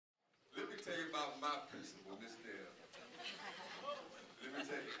tell you about my principal, Miss Dale. Let me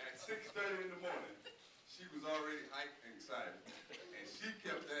tell you, at 6:30 in the morning, she was already hyped and excited, and she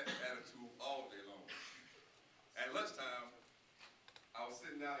kept that attitude all day long. At lunchtime, I was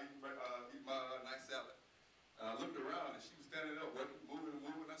sitting down eating my nice salad, and I looked around, and she was standing up, moving and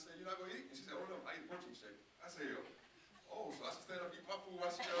moving. I said, "You're not going to eat?" And she said, "Oh, no, I eat protein shake." I said, "Oh, so I should stand up and eat my food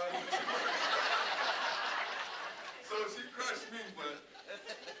while she So she crushed me, but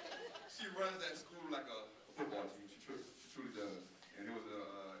she runs that school like a football team. She truly does. And it was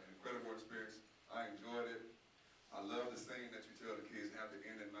an incredible experience. I enjoyed it. I love the saying that you tell the kids, have the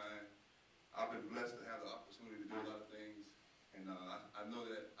end in mind. I've been blessed to have the opportunity to do a lot of things. And I know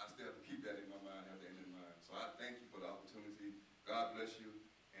that I still have to keep that in my mind, have the end in mind. So I thank you for the opportunity. God bless you.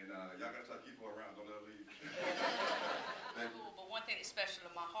 And y'all got to try to keep her around. Don't let her leave. Thank you. But one thing that's special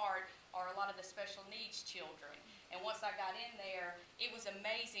to my heart are a lot of the special needs children. And once I got in there, it was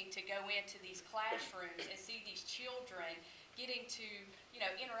amazing to go into these classrooms and see these children getting to,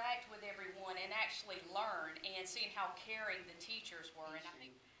 interact with everyone and actually learn, and seeing how caring the teachers were. And I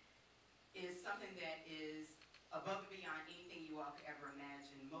think is something that is above and beyond anything you all could ever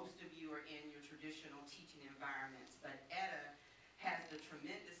imagine. Most of you are in your traditional teaching environments, but ETA has the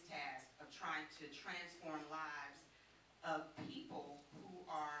tremendous task of trying to transform lives of people who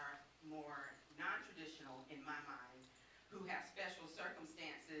are more non-traditional, in my mind, who have special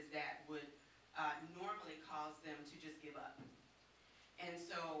circumstances that would normally cause them to just give up. And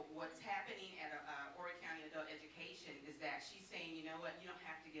so what's happening at Horry County Adult Education is that she's saying, you know what, you don't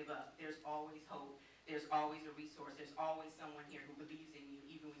have to give up. There's always hope. There's always a resource. There's always someone here who believes in you,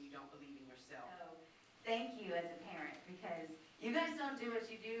 even when you don't believe in yourself. So, thank you as a parent, because you guys don't do what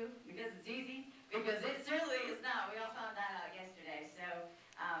you do because it's easy, because it certainly is not. We all found that out yesterday. So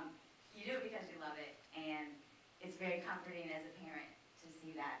you do it because you love it, and it's very comforting as a parent to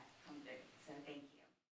see that.